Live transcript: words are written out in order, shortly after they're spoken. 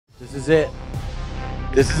This is it.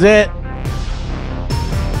 This is it.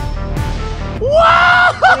 Whoa!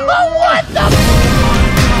 What the?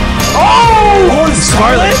 Oh!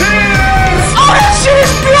 Scarlet! Oh, that shit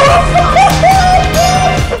is beautiful!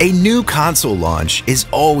 A new console launch is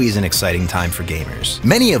always an exciting time for gamers.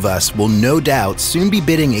 Many of us will no doubt soon be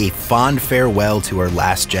bidding a fond farewell to our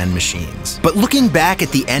last-gen machines. But looking back at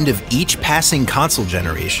the end of each passing console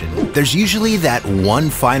generation, there's usually that one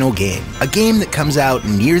final game, a game that comes out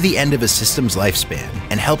near the end of a system's lifespan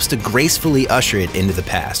and helps to gracefully usher it into the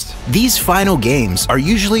past. These final games are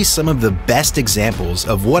usually some of the best examples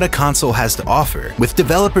of what a console has to offer, with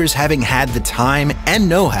developers having had the time and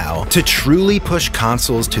know-how to truly push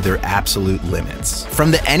consoles to their absolute limits. From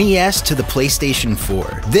the NES to the PlayStation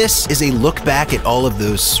 4, this is a look back at all of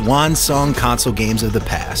those swan song console games of the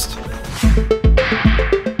past.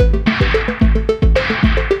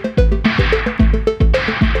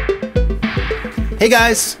 Hey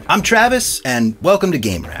guys, I'm Travis, and welcome to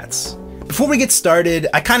Game Rats. Before we get started,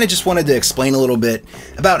 I kinda just wanted to explain a little bit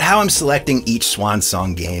about how I'm selecting each swan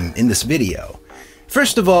song game in this video.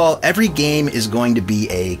 First of all, every game is going to be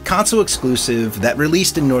a console exclusive that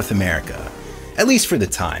released in North America, at least for the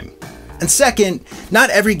time. And second, not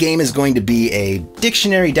every game is going to be a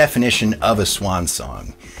dictionary definition of a swan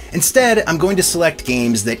song. Instead, I'm going to select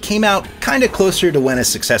games that came out kinda closer to when a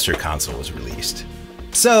successor console was released.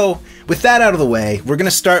 So, with that out of the way, we're gonna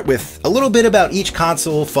start with a little bit about each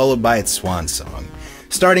console followed by its swan song.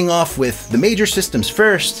 Starting off with the major systems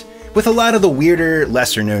first, with a lot of the weirder,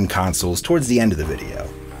 lesser-known consoles towards the end of the video.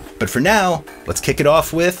 But for now, let's kick it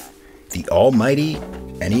off with the almighty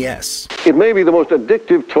NES. It may be the most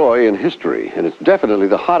addictive toy in history, and it's definitely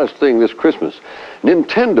the hottest thing this Christmas.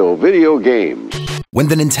 Nintendo video games. When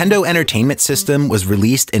the Nintendo Entertainment System was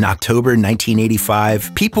released in October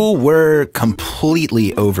 1985, people were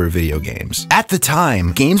completely over video games. At the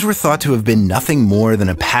time, games were thought to have been nothing more than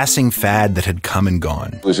a passing fad that had come and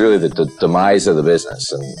gone. It was really the demise of the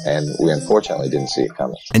business, and we unfortunately didn't see it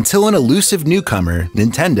coming. Until an elusive newcomer,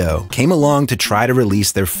 Nintendo, came along to try to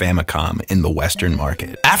release their Famicom in the Western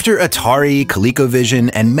market. After Atari,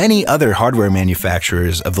 ColecoVision, and many other hardware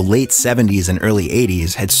manufacturers of the late 70s and early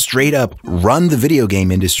 80s had straight up run the video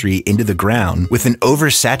game industry into the ground with an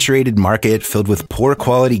oversaturated market filled with poor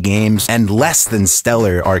quality games and less than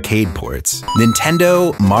stellar arcade ports,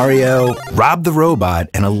 Nintendo, Mario, Rob the Robot,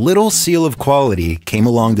 and a little seal of quality came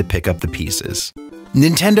along to pick up the pieces.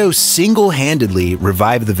 Nintendo single-handedly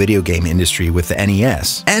revived the video game industry with the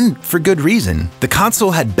NES, and for good reason. The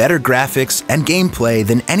console had better graphics and gameplay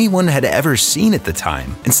than anyone had ever seen at the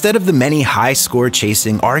time. Instead of the many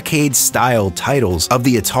high-score-chasing arcade-style titles of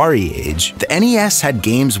the Atari age, the NES had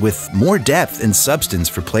games with more depth and substance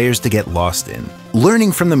for players to get lost in.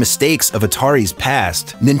 Learning from the mistakes of Atari's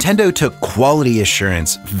past, Nintendo took quality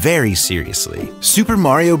assurance very seriously. Super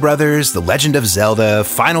Mario Bros., The Legend of Zelda,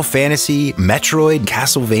 Final Fantasy, Metroid,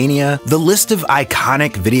 Castlevania, the list of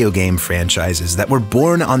iconic video game franchises that were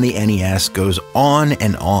born on the NES goes on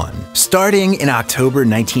and on. Starting in October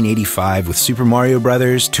 1985 with Super Mario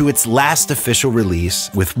Bros. To its last official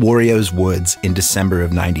release with Wario's Woods in December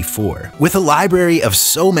of '94. With a library of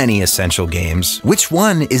so many essential games, which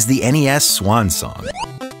one is the NES swan song?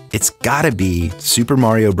 It's gotta be Super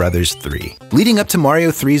Mario Bros. 3. Leading up to Mario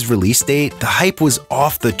 3's release date, the hype was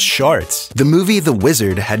off the charts. The movie The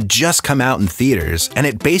Wizard had just come out in theaters, and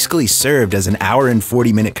it basically served as an hour and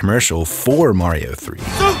 40-minute commercial for Mario 3.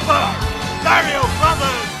 Super Mario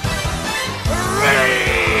Brothers 3!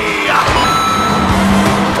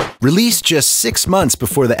 Released just 6 months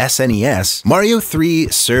before the SNES, Mario 3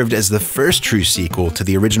 served as the first true sequel to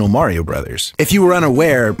the original Mario Bros. If you were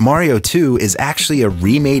unaware, Mario 2 is actually a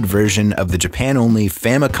remade version of the Japan-only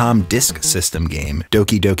Famicom Disk System game,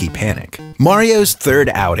 Doki Doki Panic. Mario's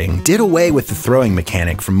third outing did away with the throwing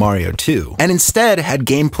mechanic from Mario 2, and instead had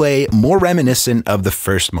gameplay more reminiscent of the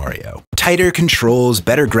first Mario. Tighter controls,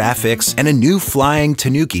 better graphics, and a new flying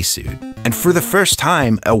Tanuki suit. And for the first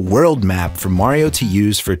time, a world map for Mario to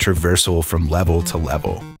use for traversal from level to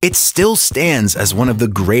level. It still stands as one of the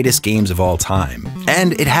greatest games of all time,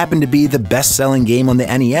 and it happened to be the best-selling game on the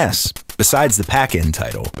NES, besides the pack-in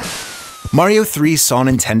title. Mario 3 saw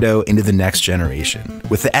Nintendo into the next generation,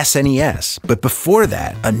 with the SNES, but before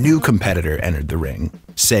that, a new competitor entered the ring,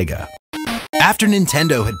 Sega. After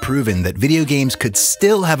Nintendo had proven that video games could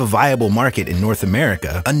still have a viable market in North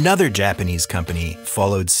America, another Japanese company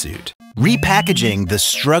followed suit. Repackaging the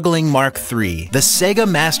struggling Mark III, the Sega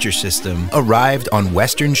Master System arrived on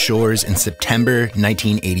Western shores in September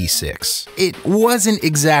 1986. It wasn't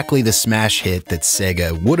exactly the smash hit that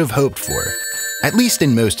Sega would have hoped for, at least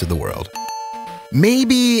in most of the world.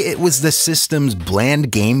 Maybe it was the system's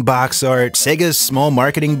bland game box art, Sega's small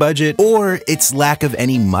marketing budget, or its lack of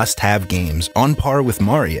any must-have games on par with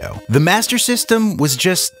Mario. The Master System was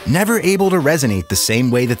just never able to resonate the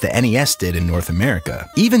same way that the NES did in North America,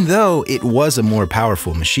 even though it was a more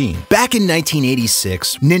powerful machine. Back in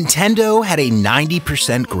 1986, Nintendo had a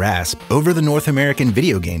 90% grasp over the North American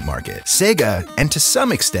video game market. Sega, and to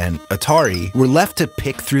some extent, Atari, were left to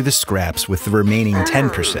pick through the scraps with the remaining 10%.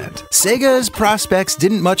 Sega's prospects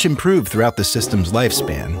didn't much improve throughout the system's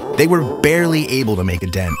lifespan. They were barely able to make a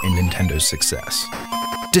dent in Nintendo's success.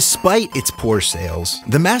 Despite its poor sales,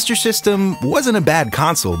 the Master System wasn't a bad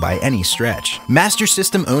console by any stretch. Master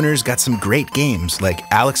System owners got some great games like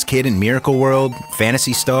Alex Kidd in Miracle World,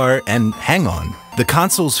 Phantasy Star, and Hang On. The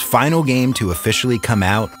console's final game to officially come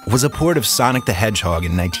out was a port of Sonic the Hedgehog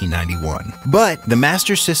in 1991. But the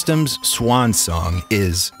Master System's swan song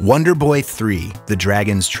is Wonder Boy 3: The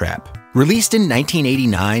Dragon's Trap. Released in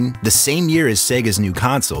 1989, the same year as Sega's new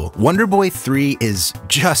console, Wonder Boy 3 is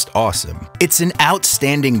just awesome. It's an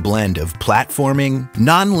outstanding blend of platforming,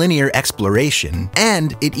 non-linear exploration,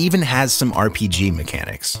 and it even has some RPG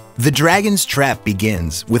mechanics. The Dragon's Trap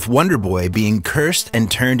begins with Wonder Boy being cursed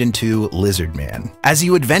and turned into Lizard Man. As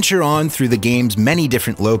you adventure on through the game's many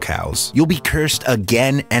different locales, you'll be cursed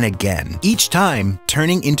again and again, each time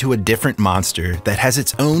turning into a different monster that has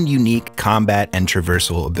its own unique combat and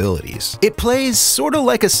traversal abilities. It plays sort of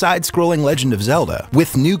like a side-scrolling Legend of Zelda,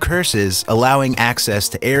 with new curses allowing access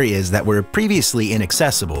to areas that were previously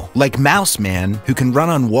inaccessible, like Mouse Man, who can run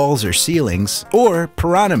on walls or ceilings, or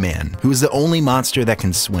Piranha Man, who is the only monster that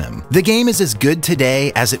can swim. The game is as good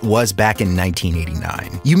today as it was back in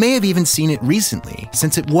 1989. You may have even seen it recently,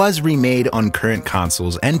 since it was remade on current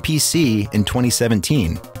consoles and PC in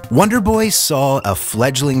 2017. Wonder Boy saw a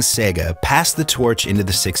fledgling Sega pass the torch into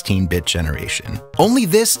the 16-bit generation. Only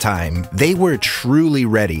this time, they were truly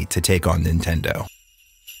ready to take on Nintendo.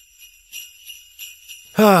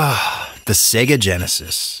 The Sega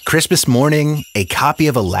Genesis. Christmas morning, a copy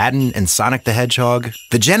of Aladdin and Sonic the Hedgehog.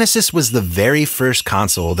 The Genesis was the very first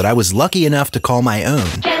console that I was lucky enough to call my own.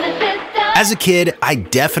 As a kid, I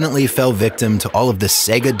definitely fell victim to all of the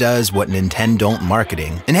Sega does what Nintendo don't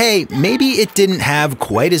marketing. And hey, maybe it didn't have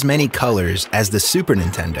quite as many colors as the Super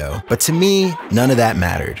Nintendo, but to me, none of that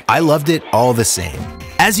mattered. I loved it all the same.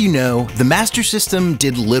 As you know, the Master System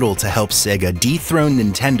did little to help Sega dethrone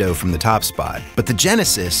Nintendo from the top spot, but the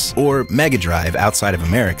Genesis, or Mega Drive outside of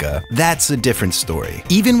America, that's a different story.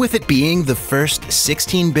 Even with it being the first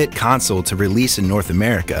 16-bit console to release in North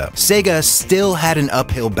America, Sega still had an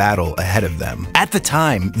uphill battle ahead of them. At the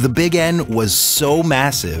time, the Big N was so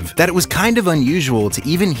massive that it was kind of unusual to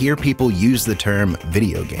even hear people use the term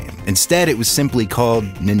video game. Instead, it was simply called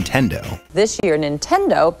Nintendo. This year,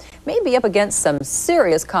 Nintendo may be up against some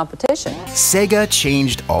serious competition. Sega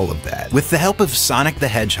changed all of that. With the help of Sonic the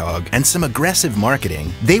Hedgehog and some aggressive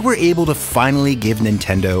marketing, they were able to finally give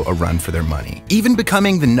Nintendo a run for their money, even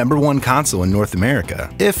becoming the #1 console in North America,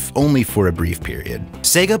 if only for a brief period.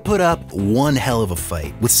 Sega put up one hell of a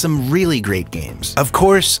fight with some really great games. Of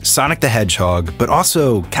course, Sonic the Hedgehog, but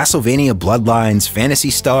also Castlevania Bloodlines, Phantasy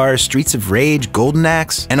Star, Streets of Rage, Golden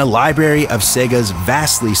Axe, and a library of Sega's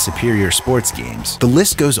vastly superior sports games. The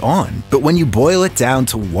list goes on, but when you boil it down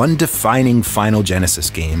to one defining final Genesis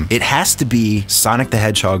game, it has to be Sonic the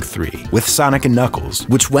Hedgehog 3, with Sonic and Knuckles,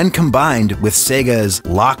 which when combined with Sega's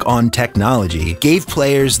lock-on technology, gave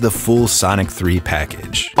players the full Sonic 3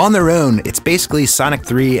 package. On their own, it's basically Sonic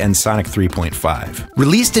 3 and Sonic 3.5.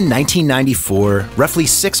 Released in 1994, roughly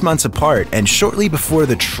 6 months apart, and shortly before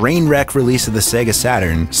the train wreck release of the Sega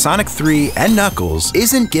Saturn, Sonic 3 and Knuckles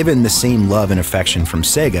isn't given the same love and affection from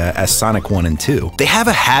Sega as Sonic 1 and 2. They have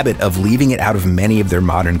a habit of leaving it out of many of their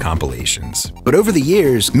modern compilations. But over the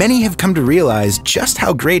years, many have come to realize just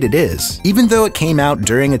how great it is. Even though it came out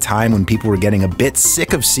during a time when people were getting a bit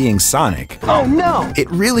sick of seeing Sonic, oh no! It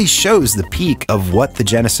really shows the peak of what the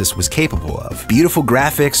Genesis was capable of. Beautiful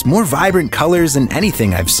graphics, more vibrant colors than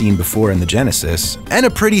anything I've seen before in the Genesis, and a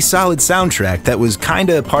pretty solid soundtrack that was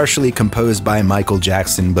kinda partially composed by Michael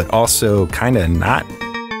Jackson, but also kinda not.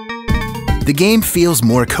 The game feels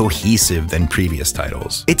more cohesive than previous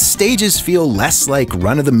titles. Its stages feel less like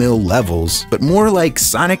run-of-the-mill levels, but more like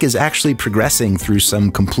Sonic is actually progressing through some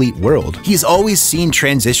complete world. He's always seen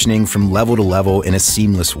transitioning from level to level in a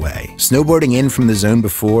seamless way, snowboarding in from the zone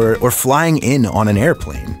before, or flying in on an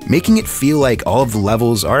airplane, making it feel like all of the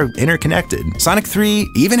levels are interconnected. Sonic 3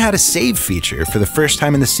 even had a save feature for the first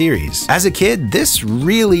time in the series. As a kid, this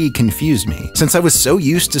really confused me, since I was so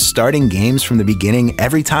used to starting games from the beginning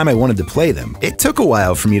every time I wanted to play play them. It took a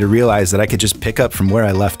while for me to realize that I could just pick up from where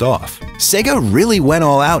I left off. Sega really went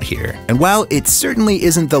all out here, and while it certainly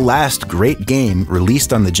isn't the last great game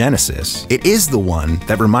released on the Genesis, it is the one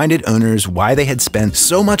that reminded owners why they had spent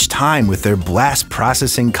so much time with their blast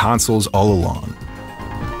processing consoles all along.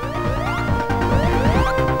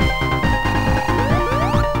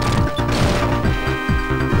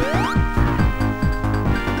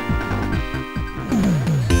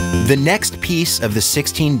 The next piece of the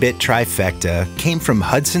 16-bit trifecta came from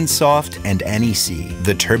Hudson Soft and NEC,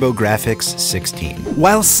 the TurboGrafx 16.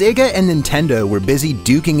 While Sega and Nintendo were busy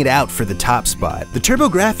duking it out for the top spot, the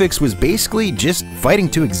TurboGrafx was basically just fighting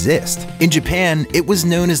to exist. In Japan, it was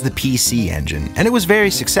known as the PC Engine, and it was very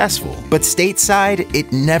successful, but stateside,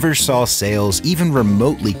 it never saw sales even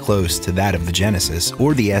remotely close to that of the Genesis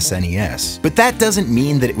or the SNES. But that doesn't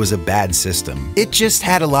mean that it was a bad system. It just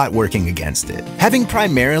had a lot working against it. Having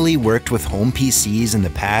primarily worked with home PCs in the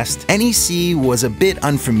past, NEC was a bit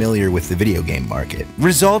unfamiliar with the video game market,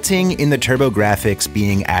 resulting in the TurboGrafx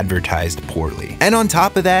being advertised poorly. And on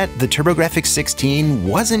top of that, the TurboGrafx 16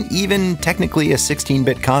 wasn't even technically a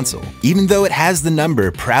 16-bit console. Even though it has the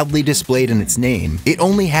number proudly displayed in its name, it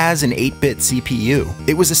only has an 8-bit CPU.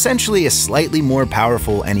 It was essentially a slightly more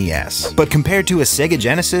powerful NES, but compared to a Sega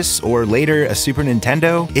Genesis or later a Super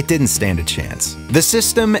Nintendo, it didn't stand a chance. The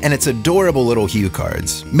system and its adorable little hue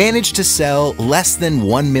cards managed to sell less than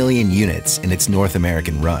 1 million units in its North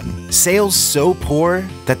American run. Sales so poor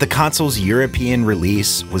that the console's European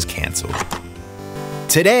release was canceled.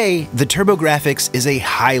 Today, the TurboGrafx is a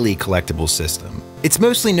highly collectible system. It's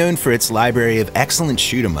mostly known for its library of excellent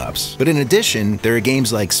shoot-'em-ups, but in addition, there are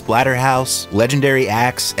games like Splatterhouse, Legendary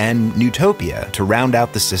Axe, and Newtopia to round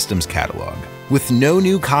out the system's catalog. With no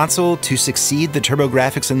new console to succeed the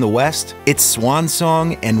TurboGrafx in the West, its swan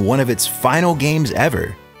song and one of its final games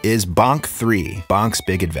ever is Bonk 3, Bonk's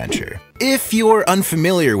Big Adventure. If you're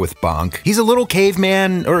unfamiliar with Bonk, he's a little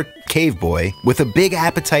caveman, or cave boy, with a big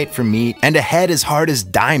appetite for meat and a head as hard as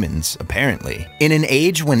diamonds, apparently. In an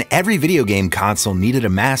age when every video game console needed a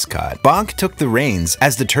mascot, Bonk took the reins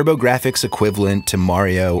as the TurboGrafx equivalent to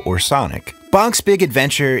Mario or Sonic. Bonk's Big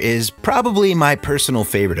Adventure is probably my personal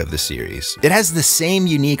favorite of the series. It has the same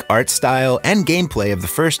unique art style and gameplay of the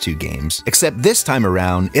first two games, except this time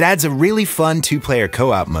around, it adds a really fun two-player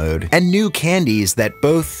co-op mode and new candies that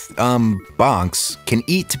both, Bonks can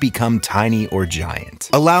eat to become tiny or giant,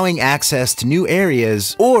 allowing access to new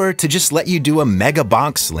areas or to just let you do a mega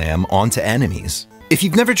bonk slam onto enemies. If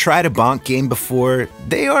you've never tried a Bonk game before,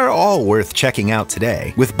 they are all worth checking out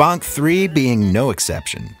today, with Bonk 3 being no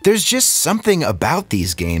exception. There's just something about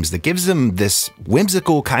these games that gives them this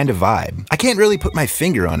whimsical kind of vibe. I can't really put my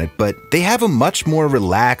finger on it, but they have a much more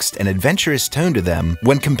relaxed and adventurous tone to them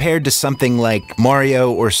when compared to something like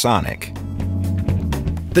Mario or Sonic.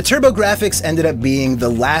 The TurboGrafx ended up being the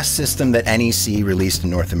last system that NEC released in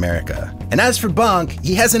North America. And as for Bonk,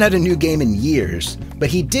 he hasn't had a new game in years, but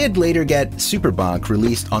he did later get Super Bonk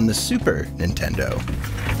released on the Super Nintendo.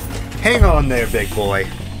 Hang on there, big boy.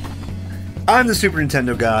 I'm the Super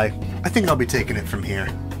Nintendo guy. I think I'll be taking it from here.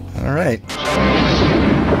 All right.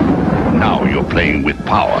 Now you're playing with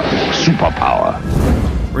power, superpower.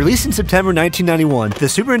 Released in September 1991, the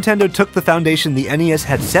Super Nintendo took the foundation the NES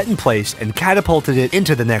had set in place and catapulted it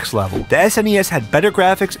into the next level. The SNES had better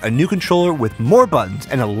graphics, a new controller with more buttons,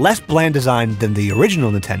 and a less bland design than the original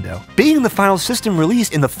Nintendo. Being the final system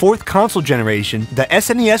released in the fourth console generation, the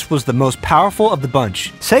SNES was the most powerful of the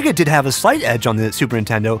bunch. Sega did have a slight edge on the Super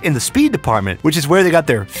Nintendo in the speed department, which is where they got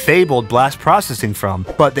their fabled blast processing from,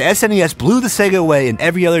 but the SNES blew the Sega away in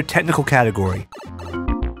every other technical category.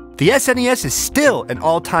 The SNES is still an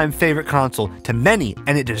all-time favorite console to many,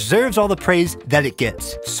 and it deserves all the praise that it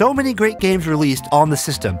gets. So many great games released on the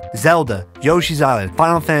system: Zelda, Yoshi's Island,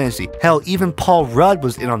 Final Fantasy, hell, even Paul Rudd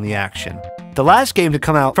was in on the action. The last game to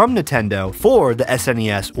come out from Nintendo for the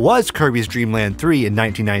SNES was Kirby's Dream Land 3 in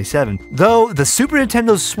 1997, though the Super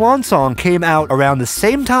Nintendo's Swan Song came out around the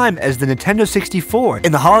same time as the Nintendo 64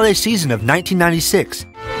 in the holiday season of 1996.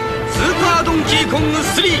 Super Donkey Kong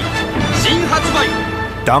 3 新発売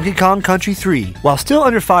Donkey Kong Country 3. While still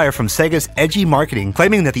under fire from Sega's edgy marketing,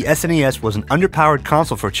 claiming that the SNES was an underpowered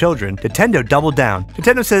console for children, Nintendo doubled down.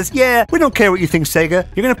 Nintendo says, yeah, we don't care what you think, Sega.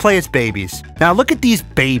 You're gonna play as babies. Now look at these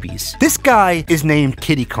babies. This guy is named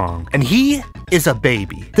Kiddy Kong, and he is a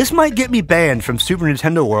baby. This might get me banned from Super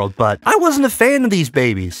Nintendo World, but I wasn't a fan of these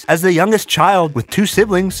babies. As the youngest child with 2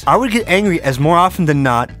 siblings, I would get angry as more often than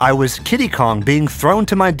not, I was Kiddy Kong being thrown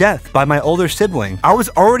to my death by my older sibling. I was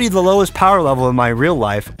already the lowest power level in my real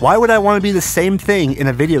life. Why would I want to be the same thing in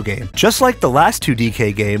a video game? Just like the last 2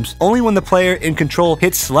 DK games, only when the player in control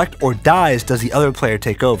hits select or dies does the other player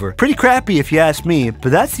take over. Pretty crappy if you ask me,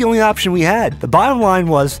 but that's the only option we had. The bottom line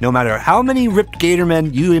was, no matter how many ripped gator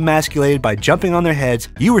men you emasculated by jumping on their heads,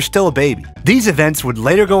 you were still a baby. These events would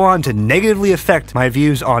later go on to negatively affect my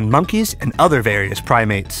views on monkeys and other various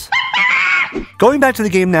primates. Going back to the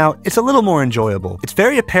game now, it's a little more enjoyable. It's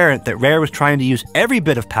very apparent that Rare was trying to use every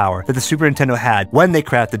bit of power that the Super Nintendo had when they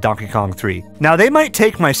crafted Donkey Kong 3. Now, they might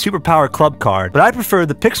take my Superpower Club card, but I prefer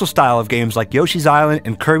the pixel style of games like Yoshi's Island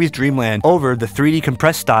and Kirby's Dream Land over the 3D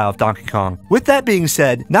compressed style of Donkey Kong. With that being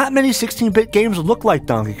said, not many 16-bit games look like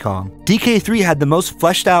Donkey Kong. DK3 had the most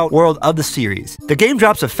fleshed out world of the series. The game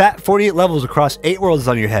drops a fat 48 levels across 8 worlds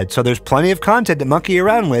on your head, so there's plenty of content to monkey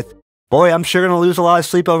around with. Boy, I'm sure gonna lose a lot of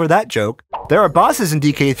sleep over that joke. There are bosses in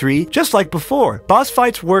DK3, just like before. Boss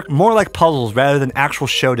fights work more like puzzles rather than actual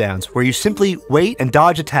showdowns, where you simply wait and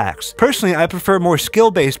dodge attacks. Personally, I prefer more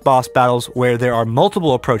skill-based boss battles where there are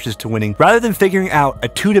multiple approaches to winning, rather than figuring out a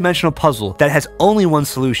 2-dimensional puzzle that has only one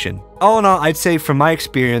solution. All in all, I'd say from my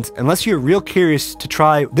experience, unless you're real curious to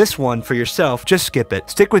try this one for yourself, just skip it.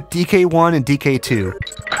 Stick with DK1 and DK2.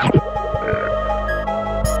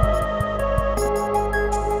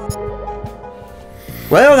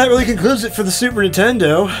 Well, that really concludes it for the Super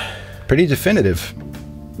Nintendo. Pretty definitive.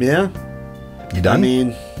 Yeah. You done? I mean,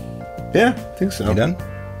 yeah, I think so. You done?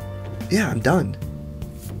 Yeah, I'm done.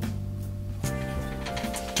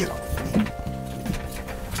 Get off me.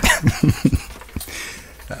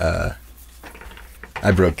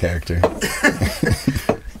 I broke character.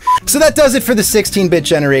 So that does it for the 16-bit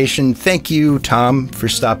generation. Thank you, Tom, for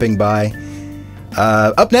stopping by.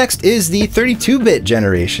 Up next is the 32-bit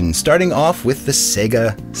generation, starting off with the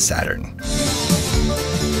Sega Saturn.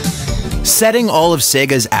 Setting all of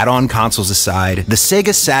Sega's add-on consoles aside, the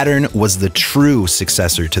Sega Saturn was the true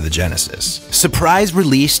successor to the Genesis. Surprise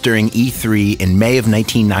release during E3 in May of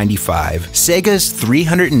 1995, Sega's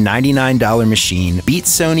 $399 machine beat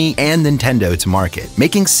Sony and Nintendo to market,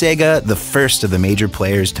 making Sega the first of the major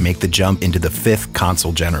players to make the jump into the 5th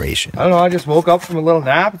console generation. I don't know, I just woke up from a little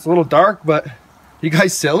nap. It's a little dark, but you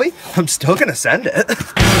guys silly? I'm still gonna send it.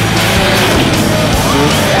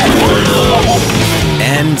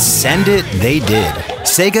 And send it they did.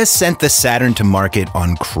 Sega sent the Saturn to market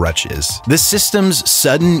on crutches. The system's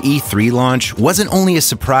sudden E3 launch wasn't only a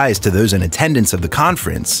surprise to those in attendance of the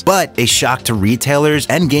conference, but a shock to retailers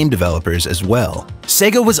and game developers as well.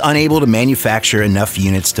 Sega was unable to manufacture enough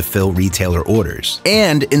units to fill retailer orders,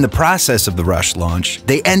 and in the process of the rush launch,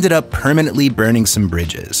 they ended up permanently burning some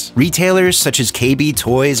bridges. Retailers such as KB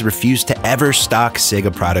Toys refused to ever stock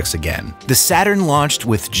Sega products again. The Saturn launched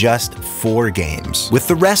with just 4 games, with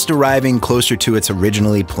the rest arriving closer to its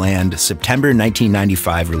originally planned September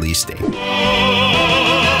 1995 release date.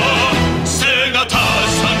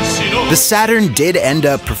 The Saturn did end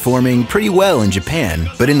up performing pretty well in Japan,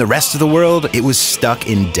 but in the rest of the world, it was stuck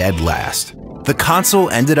in dead last. The console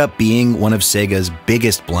ended up being one of Sega's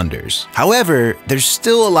biggest blunders. However, there's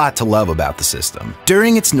still a lot to love about the system.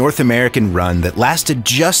 During its North American run that lasted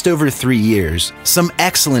just over 3 years, some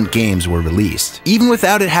excellent games were released. Even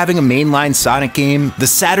without it having a mainline Sonic game, the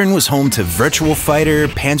Saturn was home to Virtual Fighter,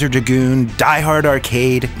 Panzer Dragoon, Die Hard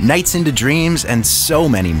Arcade, Nights into Dreams, and so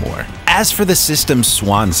many more. As for the system's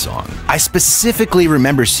swan song, I specifically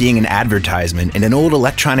remember seeing an advertisement in an old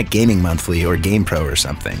Electronic Gaming Monthly or GamePro or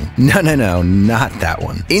something. No, not that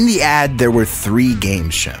one. In the ad, there were 3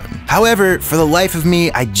 games shown. However, for the life of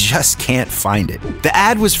me, I just can't find it. The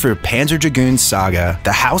ad was for Panzer Dragoon Saga,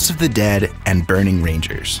 The House of the Dead, and Burning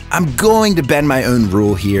Rangers. I'm going to bend my own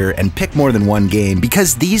rule here and pick more than one game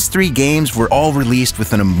because these 3 games were all released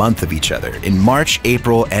within a month of each other in March,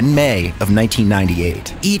 April, and May of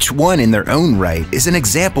 1998. Each one in their own right is an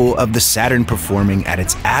example of the Saturn performing at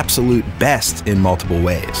its absolute best in multiple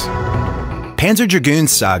ways. Panzer Dragoon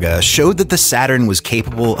Saga showed that the Saturn was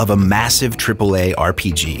capable of a massive AAA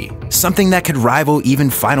RPG, something that could rival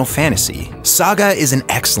even Final Fantasy. Saga is an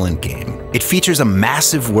excellent game. It features a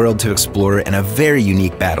massive world to explore and a very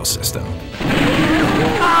unique battle system.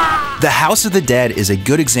 The House of the Dead is a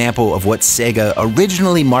good example of what Sega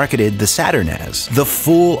originally marketed the Saturn as, the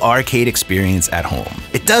full arcade experience at home.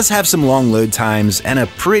 It does have some long load times and a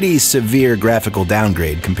pretty severe graphical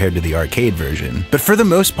downgrade compared to the arcade version, but for the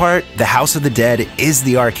most part, the House of the Dead is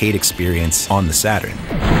the arcade experience on the Saturn.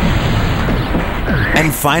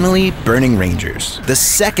 And finally, Burning Rangers, the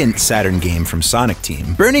second Saturn game from Sonic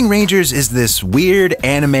Team. Burning Rangers is this weird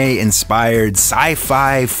anime-inspired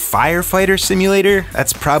sci-fi firefighter simulator.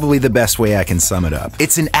 That's probably the best way I can sum it up.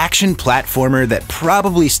 It's an action platformer that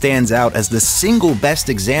probably stands out as the single best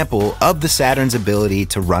example of the Saturn's ability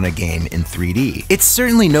to run a game in 3D. It's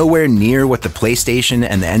certainly nowhere near what the PlayStation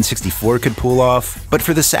and the N64 could pull off, but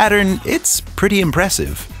for the Saturn, it's pretty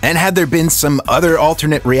impressive. And had there been some other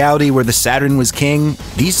alternate reality where the Saturn was king,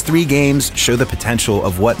 these three games show the potential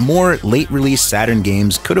of what more late-release Saturn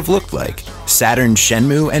games could have looked like. Saturn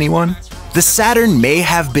Shenmue, anyone? The Saturn may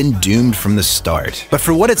have been doomed from the start, but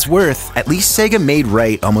for what it's worth, at least Sega made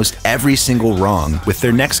right almost every single wrong with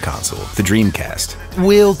their next console, the Dreamcast.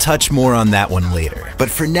 We'll touch more on that one later, but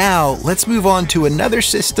for now, let's move on to another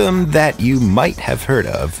system that you might have heard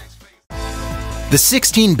of. The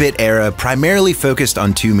 16-bit era primarily focused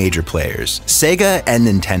on two major players, Sega and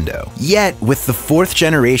Nintendo. Yet, with the fourth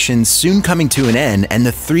generation soon coming to an end and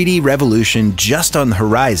the 3D revolution just on the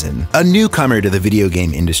horizon, a newcomer to the video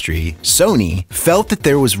game industry, Sony, felt that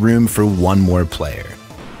there was room for one more player.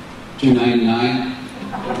 $2.99.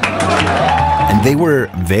 And they were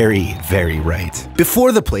very, very right.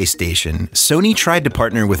 Before the PlayStation, Sony tried to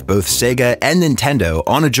partner with both Sega and Nintendo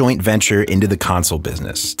on a joint venture into the console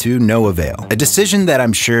business, to no avail. A decision that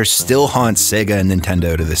I'm sure still haunts Sega and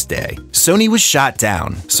Nintendo to this day. Sony was shot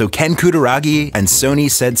down, so Ken Kutaragi and Sony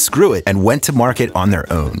said screw it and went to market on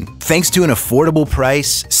their own. Thanks to an affordable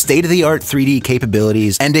price, state-of-the-art 3D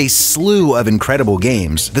capabilities, and a slew of incredible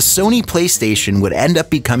games, the Sony PlayStation would end up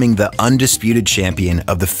becoming the undisputed champion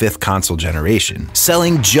of the fifth console generation,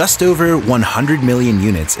 selling just over 100 million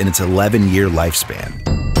units in its 11-year lifespan.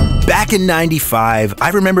 Back in '95,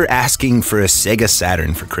 I remember asking for a Sega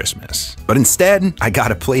Saturn for Christmas, but instead, I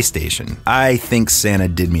got a PlayStation. I think Santa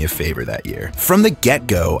did me a favor that year. From the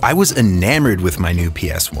get-go, I was enamored with my new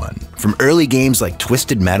PS1. From early games like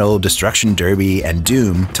Twisted Metal, Destruction Derby, and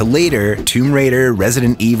Doom, to later, Tomb Raider,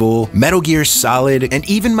 Resident Evil, Metal Gear Solid, and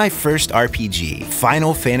even my first RPG,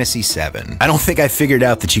 Final Fantasy VII. I don't think I figured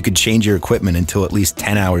out that you could change your equipment until at least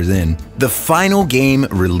 10 hours in. The final game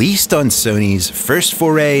released on Sony's first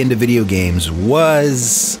foray into video games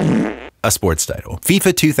was a sports title,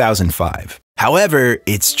 FIFA 2005. However,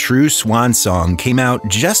 its true swan song came out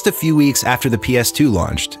just a few weeks after the PS2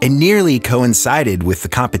 launched, and nearly coincided with the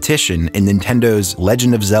competition in Nintendo's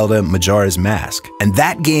Legend of Zelda Majora's Mask. And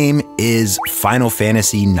that game is Final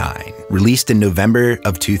Fantasy IX, released in November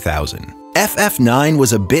of 2000. FF9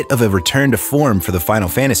 was a bit of a return to form for the Final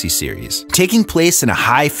Fantasy series, taking place in a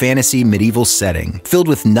high fantasy medieval setting, filled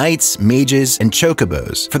with knights, mages, and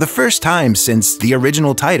chocobos, for the first time since the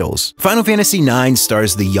original titles. Final Fantasy IX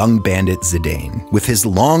stars the young bandit Zidane. With his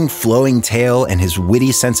long flowing tale and his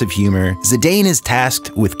witty sense of humor, Zidane is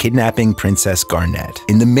tasked with kidnapping Princess Garnet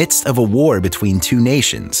in the midst of a war between two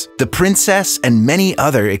nations. The princess and many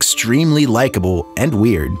other extremely likable and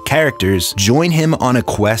weird characters join him on a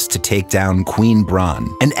quest to take down Queen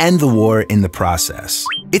Braun and end the war in the process.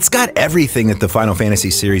 It's got everything that the Final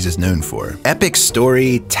Fantasy series is known for. Epic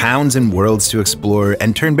story, towns and worlds to explore,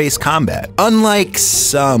 and turn-based combat. Unlike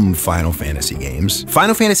some Final Fantasy games,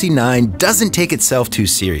 Final Fantasy IX doesn't take itself too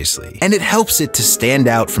seriously, and it helps it to stand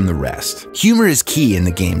out from the rest. Humor is key in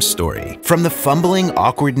the game's story. From the fumbling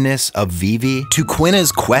awkwardness of Vivi to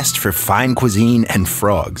Quina's quest for fine cuisine and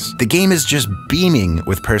frogs, the game is just beaming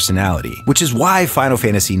with personality, which is why Final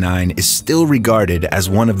Fantasy IX is still regarded as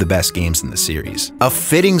one of the best games in the series. A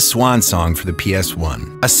fitting swan song for the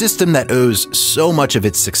PS1, a system that owes so much of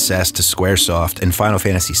its success to Squaresoft and Final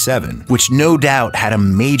Fantasy VII, which no doubt had a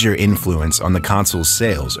major influence on the console's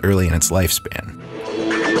sales early in its lifespan.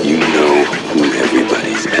 You know who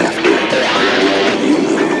everybody's after. You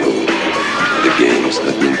know the games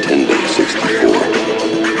of Nintendo 64.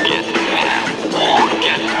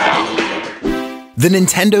 The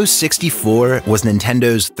Nintendo 64 was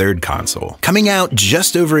Nintendo's third console. Coming out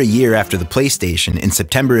just over a year after the PlayStation in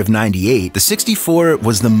September of '98, the 64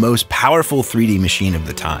 was the most powerful 3D machine of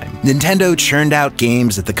the time. Nintendo churned out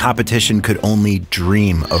games that the competition could only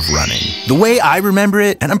dream of running. The way I remember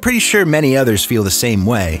it, and I'm pretty sure many others feel the same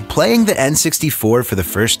way, playing the N64 for the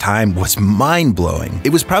first time was mind-blowing.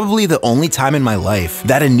 It was probably the only time in my life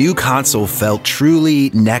that a new console felt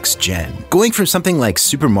truly next-gen. Going from something like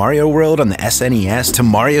Super Mario World on the SNES to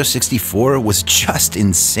Mario 64 was just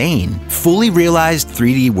insane. Fully realized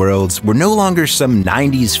 3D worlds were no longer some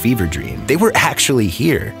 90s fever dream. They were actually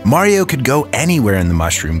here. Mario could go anywhere in the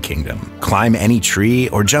Mushroom Kingdom, climb any tree,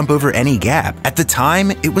 or jump over any gap. At the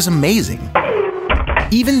time, it was amazing.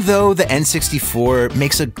 Even though the N64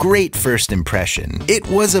 makes a great first impression, it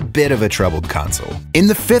was a bit of a troubled console. In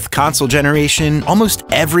the 5th console generation, almost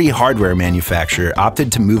every hardware manufacturer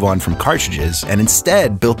opted to move on from cartridges and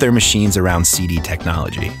instead built their machines around CD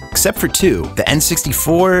technology. Except for 2, the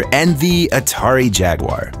N64 and the Atari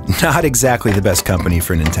Jaguar. Not exactly the best company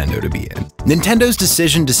for Nintendo to be in. Nintendo's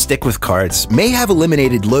decision to stick with carts may have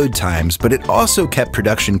eliminated load times, but it also kept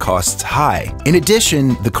production costs high. In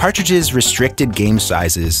addition, the cartridges restricted game sizes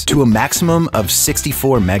to a maximum of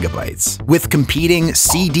 64 megabytes, with competing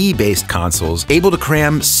CD-based consoles able to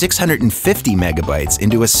cram 650 megabytes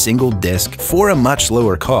into a single disc for a much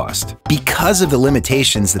lower cost. Because of the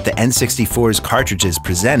limitations that the N64's cartridges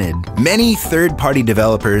presented, many third-party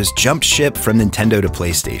developers jumped ship from Nintendo to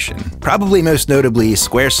PlayStation. Probably most notably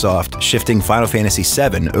Squaresoft shifting Final Fantasy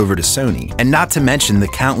VII over to Sony, and not to mention the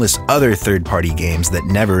countless other third-party games that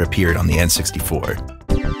never appeared on the N64.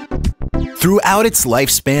 Throughout its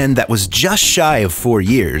lifespan that was just shy of 4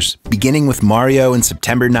 years, beginning with Mario in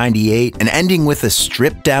September '98 and ending with a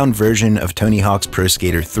stripped-down version of Tony Hawk's Pro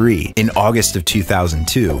Skater 3 in August of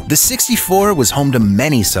 2002, the 64 was home to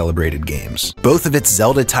many celebrated games. Both of its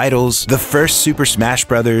Zelda titles, the first Super Smash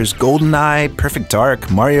Bros., GoldenEye, Perfect Dark,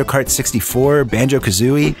 Mario Kart 64,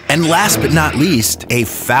 Banjo-Kazooie, and last but not least, a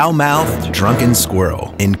foul-mouthed drunken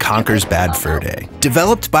squirrel in Conkers Bad Fur Day.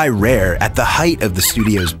 Developed by Rare at the height of the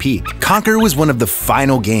studio's peak, Conker was one of the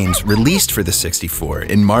final games released for the 64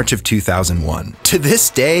 in March of 2001. To this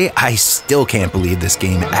day, I still can't believe this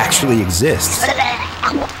game actually exists.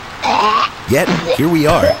 Yet, here we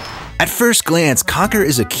are. At first glance, Conker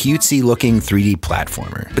is a cutesy-looking 3D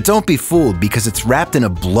platformer, but don't be fooled because it's wrapped in a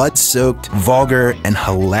blood-soaked, vulgar, and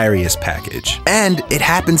hilarious package. And it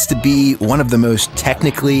happens to be one of the most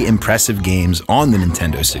technically impressive games on the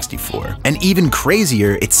Nintendo 64. And even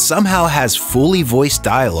crazier, it somehow has fully voiced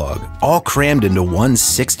dialogue, all crammed into one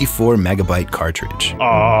 64-megabyte cartridge.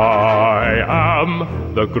 I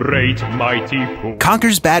am the great mighty Pooh.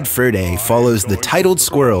 Conker's Bad Fur Day follows the titled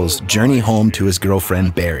squirrel's journey home to his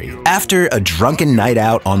girlfriend Barry, after a drunken night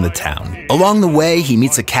out on the town. Along the way, he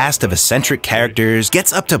meets a cast of eccentric characters,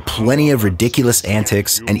 gets up to plenty of ridiculous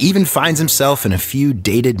antics, and even finds himself in a few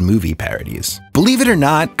dated movie parodies. Believe it or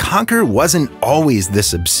not, Conker wasn't always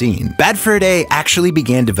this obscene. Bad Fur Day actually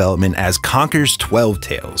began development as Conker's 12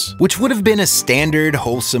 Tales, which would have been a standard,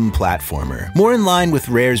 wholesome platformer, more in line with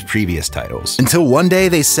Rare's previous titles. Until one day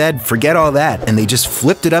they said, forget all that, and they just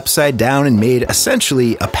flipped it upside down and made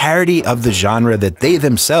essentially a parody of the genre that they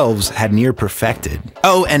themselves had near perfected.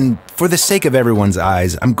 Oh, and for the sake of everyone's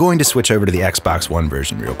eyes, I'm going to switch over to the Xbox One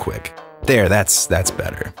version real quick. There, that's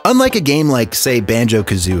better. Unlike a game like, say,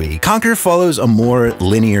 Banjo-Kazooie, Conker follows a more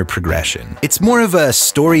linear progression. It's more of a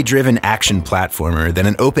story-driven action platformer than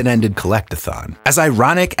an open-ended collectathon. As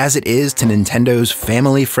ironic as it is to Nintendo's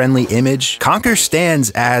family-friendly image, Conker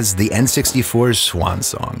stands as the N64's swan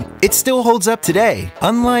song. It still holds up today,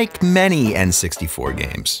 unlike many N64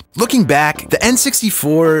 games. Looking back, the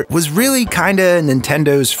N64 was really kinda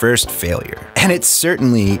Nintendo's first failure, and it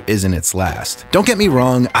certainly isn't its last. Don't get me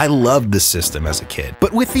wrong, I loved the system as a kid,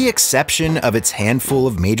 but with the exception of its handful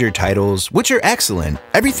of major titles, which are excellent,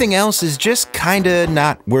 everything else is just kinda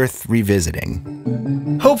not worth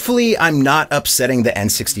revisiting. Hopefully, I'm not upsetting the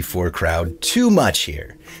N64 crowd too much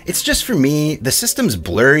here. It's just for me, the system's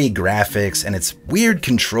blurry graphics and its weird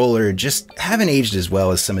controller just haven't aged as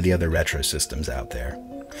well as some of the other retro systems out there.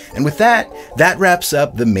 And with that wraps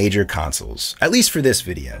up the major consoles, at least for this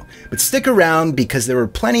video. But stick around because there were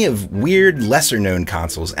plenty of weird, lesser-known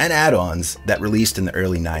consoles and add-ons that released in the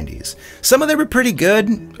early 90s. Some of them are pretty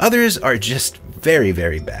good, others are just very,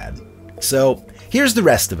 very bad. So here's the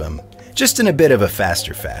rest of them, just in a bit of a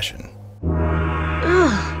faster fashion.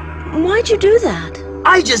 Ugh, why'd you do that?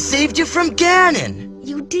 I just saved you from Ganon!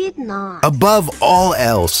 You did not. Above all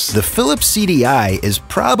else, the Phillips CDI is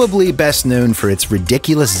probably best known for its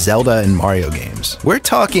ridiculous Zelda and Mario games. We're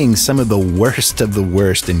talking some of the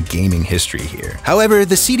worst in gaming history here. However,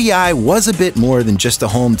 the CDI was a bit more than just a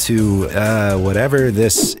home to, whatever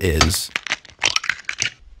this is.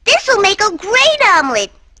 This'll make a great omelet.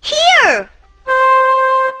 Here!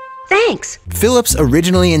 Thanks. Phillips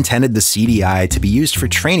originally intended the CDI to be used for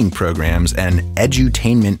training programs and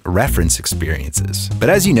edutainment reference experiences. But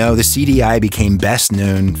as you know, the CDI became best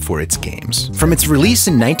known for its games. From its release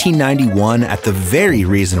in 1991 at the very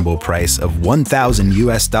reasonable price of $1,000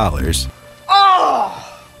 US.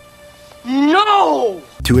 Oh! No!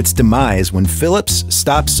 to its demise when Phillips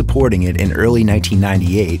stopped supporting it in early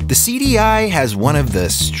 1998, the CDI has one of the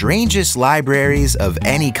strangest libraries of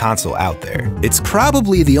any console out there. It's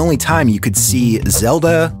probably the only time you could see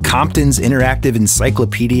Zelda, Compton's Interactive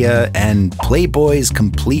Encyclopedia, and Playboy's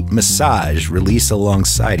Complete Massage release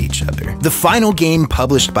alongside each other. The final game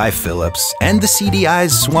published by Phillips and the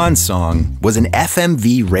CDI's swan song was an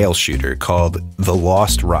FMV rail shooter called The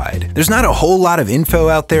Lost Ride. There's not a whole lot of info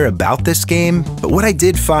out there about this game, but what I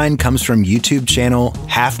did find comes from YouTube channel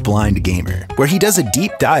Half Blind Gamer, where he does a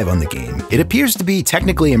deep dive on the game. It appears to be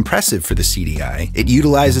technically impressive for the CDI. It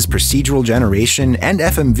utilizes procedural generation and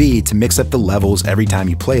FMV to mix up the levels every time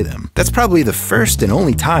you play them. That's probably the first and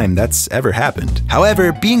only time that's ever happened.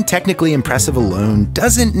 However, being technically impressive alone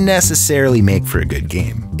doesn't necessarily make for a good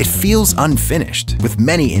game. It feels unfinished, with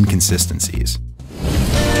many inconsistencies.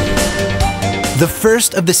 The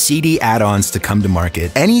first of the CD add-ons to come to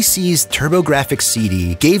market, NEC's TurboGrafx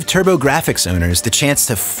CD gave TurboGrafx owners the chance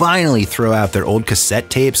to finally throw out their old cassette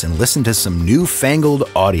tapes and listen to some newfangled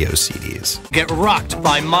audio CDs. Get rocked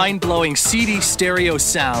by mind-blowing CD stereo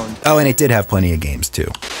sound. Oh, and it did have plenty of games too.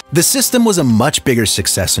 The system was a much bigger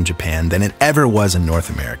success in Japan than it ever was in North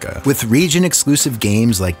America, with region-exclusive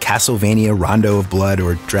games like Castlevania Rondo of Blood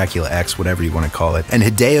or Dracula X, whatever you want to call it, and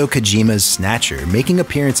Hideo Kojima's Snatcher making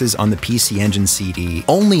appearances on the PC Engine CD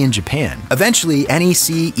only in Japan. Eventually,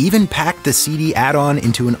 NEC even packed the CD add-on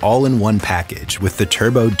into an all-in-one package with the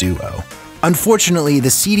TurboDuo. Unfortunately, the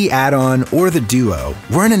CD add-on or the Duo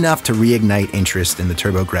weren't enough to reignite interest in the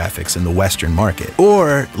TurboGrafx in the Western market,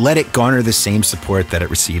 or let it garner the same support that it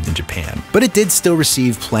received in Japan. But it did still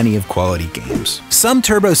receive plenty of quality games. Some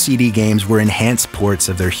Turbo CD games were enhanced ports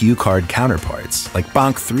of their HuCard counterparts, like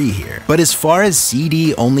Bonk 3 here. But as far as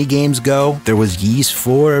CD-only games go, there was Ys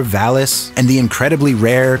 4, Valis, and the incredibly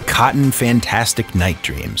rare Cotton Fantastic Night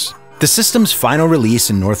Dreams. The system's final release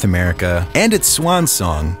in North America, and its swan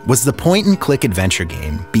song, was the point-and-click adventure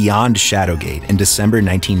game Beyond Shadowgate in December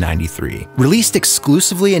 1993. Released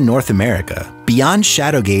exclusively in North America, Beyond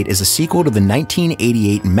Shadowgate is a sequel to the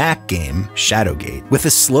 1988 Mac game Shadowgate. With a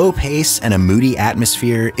slow pace and a moody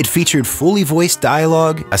atmosphere, it featured fully voiced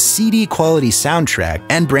dialogue, a CD-quality soundtrack,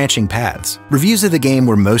 and branching paths. Reviews of the game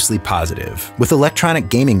were mostly positive, with Electronic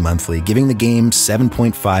Gaming Monthly giving the game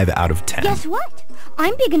 7.5 out of 10. Guess what?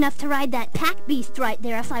 I'm big enough to ride that pack beast right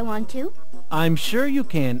there if I want to. I'm sure you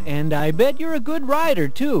can, and I bet you're a good rider,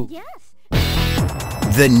 too. Yes.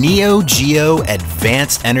 The Neo Geo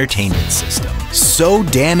Advanced Entertainment System. So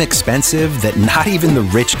damn expensive that not even the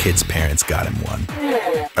rich kids' parents got him one.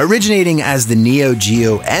 Originating as the Neo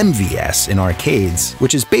Geo MVS in arcades,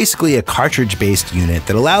 which is basically a cartridge-based unit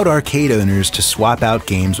that allowed arcade owners to swap out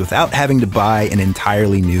games without having to buy an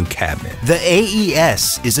entirely new cabinet. The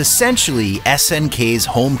AES is essentially SNK's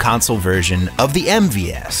home console version of the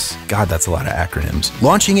MVS. God, that's a lot of acronyms.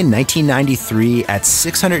 Launching in 1993 at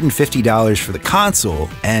 $650 for the console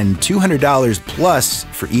and $200 plus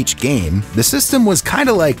for each game, the system was kind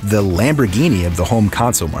of like the Lamborghini of the home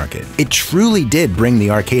console market. It truly did bring the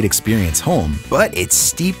arcade experience home, but its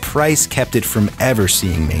steep price kept it from ever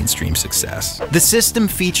seeing mainstream success. The system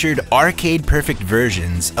featured arcade-perfect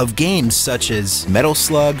versions of games such as Metal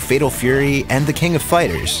Slug, Fatal Fury, and The King of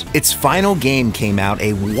Fighters. Its final game came out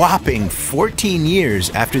a whopping 14 years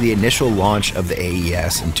after the initial launch of the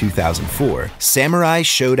AES in 2004, Samurai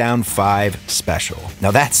Shodown 5 Special.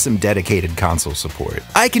 Now that's some dedicated console support.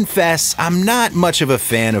 I confess, I'm not much of a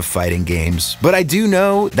fan of fighting games, but I do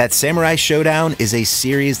know that Samurai Shodown is a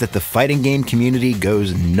series that the fighting game community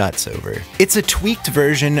goes nuts over. It's a tweaked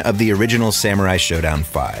version of the original Samurai Shodown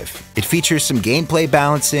 5. It features some gameplay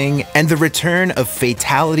balancing and the return of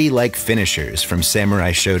fatality-like finishers from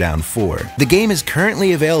Samurai Shodown 4. The game is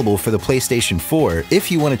currently available for the PlayStation 4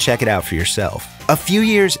 if you want to check it out for yourself. A few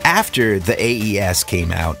years after the AES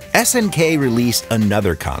came out, SNK released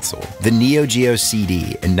another console, the Neo Geo CD,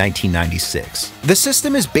 in 1996. The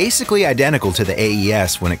system is basically identical to the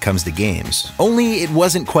AES when it comes to games, only it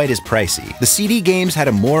wasn't quite as pricey. The CD games had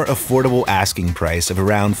a more affordable asking price of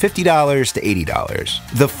around $50 to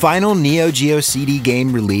 $80. The final Neo Geo CD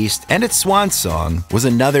game released, and its swan song, was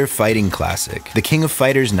another fighting classic, The King of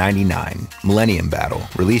Fighters 99, Millennium Battle,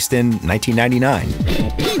 released in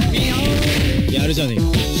 1999.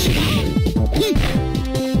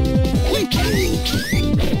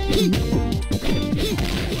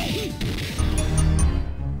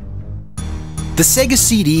 The Sega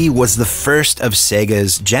CD was the first of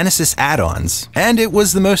Sega's Genesis add-ons, and it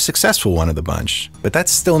was the most successful one of the bunch, but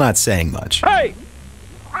that's still not saying much. Hey!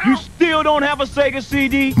 You still don't have a Sega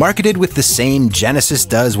CD? Marketed with the same Genesis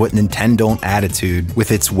does what Nintendo don't attitude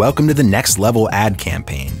with its Welcome to the Next Level ad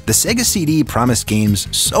campaign, the Sega CD promised games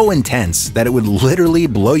so intense that it would literally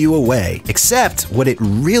blow you away. Except what it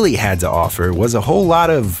really had to offer was a whole lot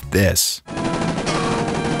of this.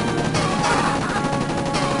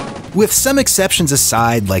 With some exceptions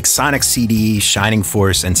aside, like Sonic CD, Shining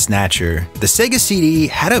Force, and Snatcher, the Sega CD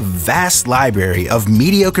had a vast library of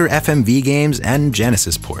mediocre FMV games and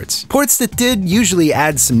Genesis ports. Ports that did usually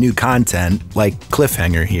add some new content, like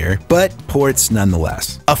Cliffhanger here, but ports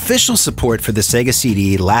nonetheless. Official support for the Sega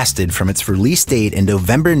CD lasted from its release date in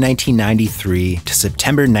November 1993 to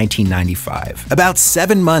September 1995. About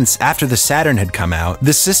 7 months after the Saturn had come out,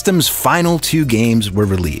 the system's final 2 games were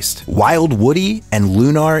released, Wild Woody and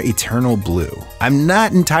Lunar Eternal Blue. I'm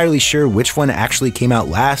not entirely sure which one actually came out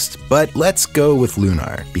last, but let's go with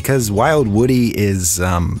Lunar, because Wild Woody is,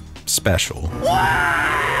 special.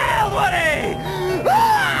 Wild Woody!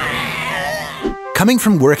 Coming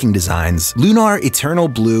from Working Designs, Lunar Eternal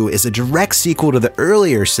Blue is a direct sequel to the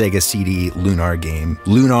earlier Sega CD Lunar game,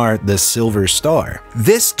 Lunar the Silver Star.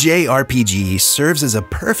 This JRPG serves as a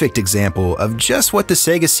perfect example of just what the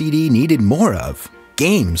Sega CD needed more of.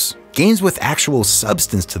 Games. Games with actual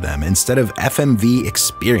substance to them instead of FMV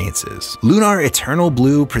experiences. Lunar Eternal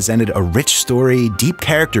Blue presented a rich story, deep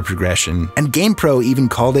character progression, and GamePro even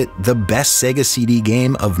called it the best Sega CD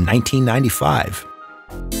game of 1995.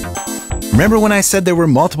 Remember when I said there were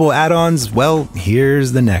multiple add-ons? Well,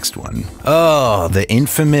 here's the next one. Oh, the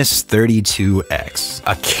infamous 32X,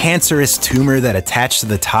 a cancerous tumor that attached to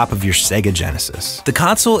the top of your Sega Genesis. The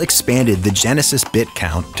console expanded the Genesis bit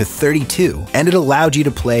count to 32, and it allowed you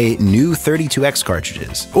to play new 32X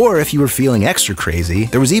cartridges. Or if you were feeling extra crazy,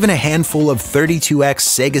 there was even a handful of 32X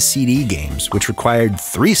Sega CD games, which required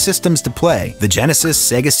 3 systems to play: the Genesis,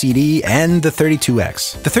 Sega CD, and the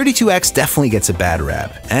 32X. The 32X definitely gets a bad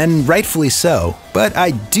rap, and rightfully so, but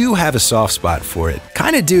I do have a soft spot for it,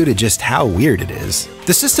 kinda due to just how weird it is.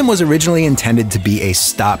 The system was originally intended to be a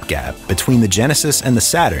stopgap between the Genesis and the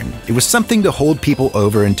Saturn. It was something to hold people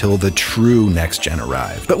over until the true next gen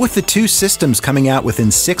arrived. But with the 2 systems coming out within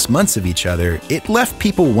 6 months of each other, it left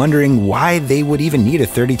people wondering why they would even need a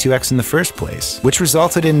 32X in the first place, which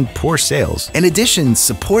resulted in poor sales. In addition,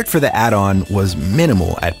 support for the add-on was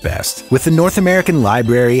minimal at best, with the North American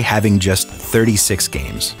library having just 36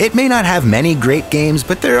 games. It may not have many great games,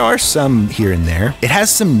 but there are some here and there. It has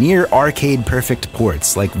some near arcade perfect ports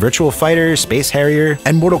like Virtual Fighter, Space Harrier,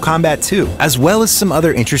 and Mortal Kombat 2, as well as some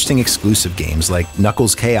other interesting exclusive games like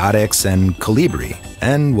Knuckles Chaotix and Colibri.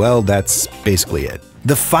 And well, that's basically it.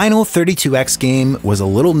 The final 32X game was a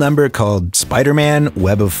little number called Spider-Man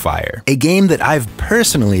Web of Fire, a game that I've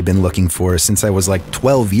personally been looking for since I was like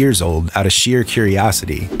 12 years old out of sheer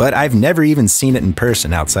curiosity, but I've never even seen it in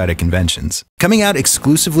person outside of conventions. Coming out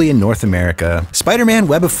exclusively in North America, Spider-Man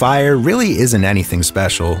Web of Fire really isn't anything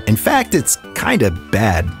special. In fact, it's kinda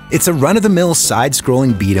bad. It's a run-of-the-mill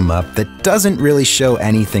side-scrolling beat-em-up that doesn't really show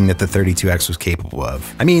anything that the 32X was capable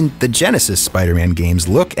of. I mean, the Genesis Spider-Man games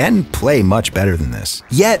look and play much better than this.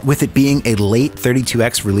 Yet, with it being a late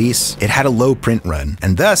 32X release, it had a low print run,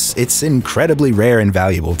 and thus, it's incredibly rare and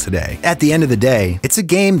valuable today. At the end of the day, it's a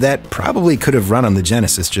game that probably could have run on the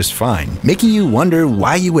Genesis just fine, making you wonder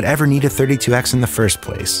why you would ever need a 32X in the first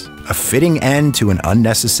place. A fitting end to an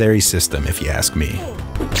unnecessary system, if you ask me.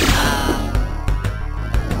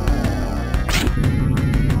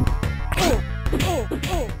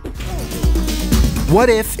 What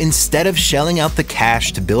if, instead of shelling out the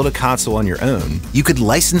cash to build a console on your own, you could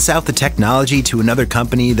license out the technology to another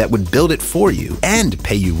company that would build it for you and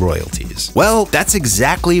pay you royalties? Well, that's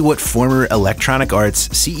exactly what former Electronic Arts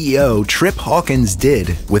CEO Trip Hawkins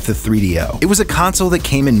did with the 3DO. It was a console that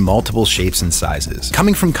came in multiple shapes and sizes,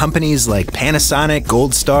 coming from companies like Panasonic,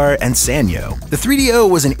 Gold Star, and Sanyo. The 3DO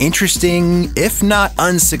was an interesting, if not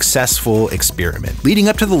unsuccessful, experiment. Leading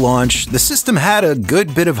up to the launch, the system had a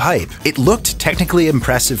good bit of hype. It looked technically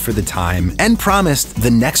impressive for the time and promised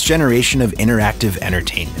the next generation of interactive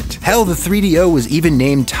entertainment. Hell, the 3DO was even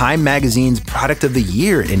named Time Magazine's Product of the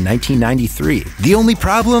Year in 1993. The only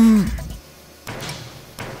problem?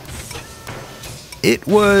 It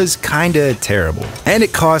was kinda terrible, and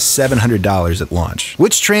it cost $700 at launch,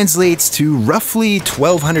 which translates to roughly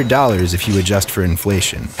 $1,200 if you adjust for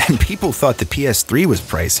inflation, and people thought the PS3 was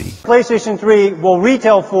pricey. PlayStation 3 will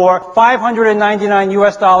retail for $599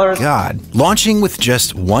 US. God. Launching with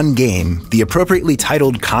just one game, the appropriately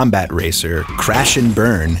titled Combat Racer, Crash and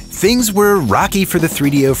Burn, things were rocky for the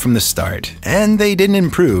 3DO from the start, and they didn't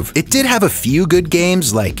improve. It did have a few good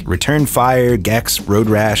games like Return Fire, Gex, Road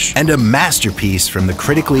Rash, and a masterpiece from the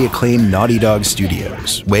critically acclaimed Naughty Dog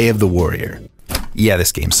Studios, Way of the Warrior. Yeah,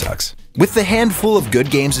 this game sucks. With the handful of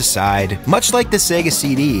good games aside, much like the Sega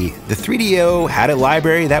CD, the 3DO had a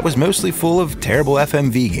library that was mostly full of terrible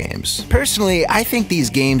FMV games. Personally, I think these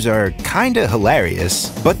games are kinda hilarious,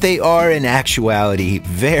 but they are in actuality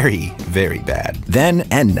very, very bad. Then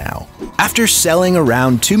and now. After selling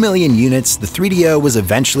around 2 million units, the 3DO was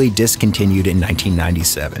eventually discontinued in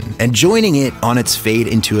 1997, and joining it on its fade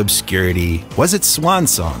into obscurity was its swan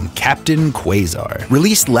song, Captain Quasar.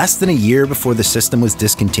 Released less than a year before the system was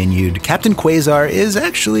discontinued, Captain Quasar is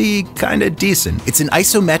actually kinda decent. It's an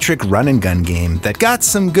isometric run-and-gun game that got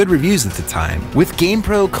some good reviews at the time, with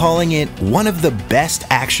GamePro calling it one of the best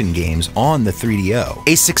action games on the 3DO.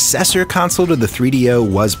 A successor console to the 3DO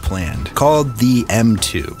was planned, called the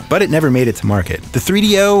M2, but it never made it to market. The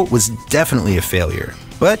 3DO was definitely a failure,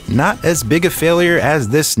 but not as big a failure as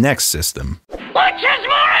this next system. Which is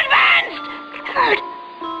more advanced?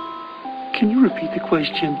 Can you repeat the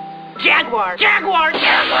question? Jaguar! Jaguar!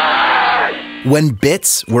 Jaguar! When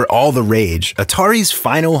bits were all the rage, Atari's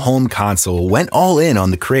final home console went all in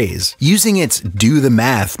on the craze, using its Do the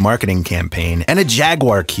Math marketing campaign and a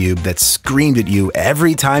Jaguar cube that screamed at you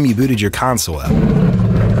every time you booted your console up.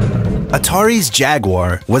 Atari's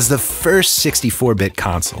Jaguar was the first 64-bit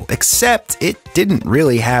console, except it didn't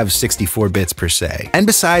really have 64 bits per se. And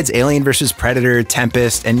besides Alien vs. Predator,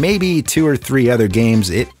 Tempest, and maybe 2 or 3 other games,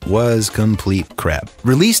 it was complete crap.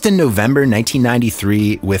 Released in November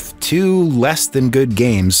 1993 with 2 less than good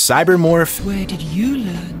games, Cybermorph Where did you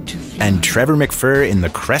learn to fly? and Trevor McFur in the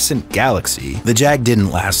Crescent Galaxy, the Jag didn't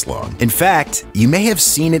last long. In fact, you may have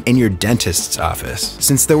seen it in your dentist's office,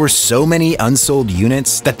 since there were so many unsold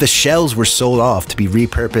units that the shells were sold off to be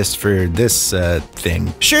repurposed for this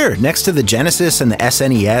thing. Sure, next to the Genesis and the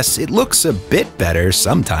SNES, it looks a bit better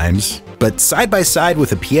sometimes, but side by side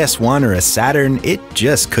with a PS1 or a Saturn, it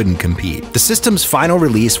just couldn't compete. The system's final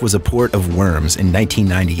release was a port of Worms in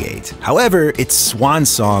 1998. However, its swan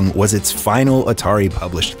song was its final Atari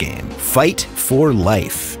published game, Fight for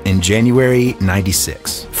Life, in January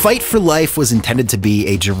 '96. Fight for Life was intended to be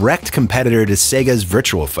a direct competitor to Sega's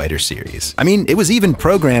Virtua Fighter series. I mean, it was even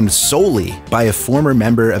programmed solely by a former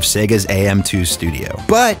member of Sega's AM2 studio,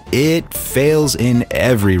 but it fails in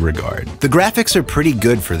every regard. The graphics are pretty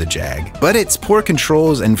good for the Jag, but its poor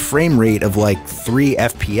controls and frame rate of like 3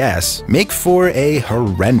 FPS make for a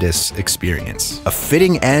horrendous experience. A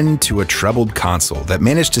fitting end to a troubled console that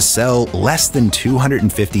managed to sell less than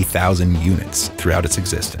 250,000 units throughout its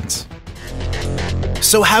existence.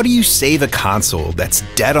 So how do you save a console that's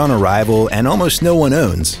dead on arrival and almost no one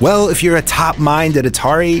owns? Well, if you're a top mind at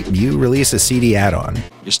Atari, you release a CD add-on.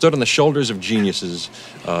 You stood on the shoulders of geniuses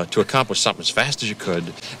to accomplish something as fast as you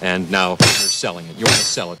could, and now you're selling it. You want to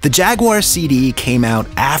sell it. The Jaguar CD came out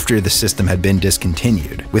after the system had been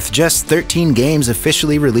discontinued. With just 13 games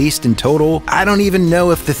officially released in total, I don't even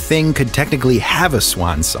know if the thing could technically have a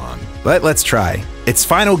swan song. But let's try. Its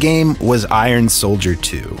final game was Iron Soldier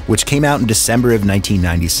 2, which came out in December of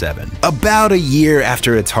 1997, about a year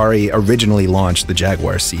after Atari originally launched the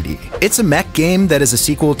Jaguar CD. It's a mech game that is a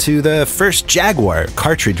sequel to the first Jaguar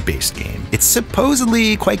cartridge-based game. It's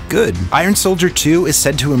supposedly quite good. Iron Soldier 2 is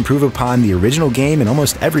said to improve upon the original game in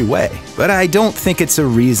almost every way, but I don't think it's a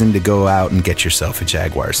reason to go out and get yourself a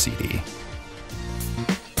Jaguar CD.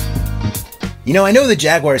 You know, I know the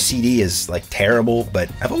Jaguar CD is like terrible, but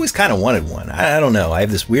I've always kind of wanted one. I don't know, I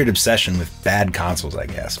have this weird obsession with bad consoles, I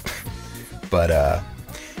guess. But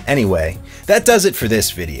anyway, that does it for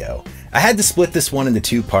this video. I had to split this one into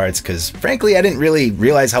 2 parts because frankly I didn't really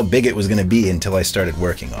realize how big it was going to be until I started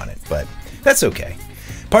working on it, but that's okay.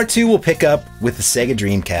 Part 2 will pick up with the Sega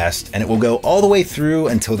Dreamcast, and it will go all the way through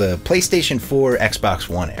until the PlayStation 4, Xbox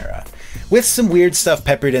One era, with some weird stuff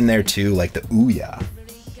peppered in there too, like the Ouya.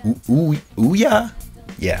 Ouya?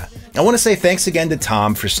 Yeah. I want to say thanks again to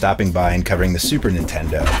Tom for stopping by and covering the Super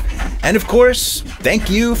Nintendo. And of course, thank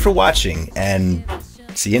you for watching, and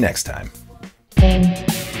see you next time.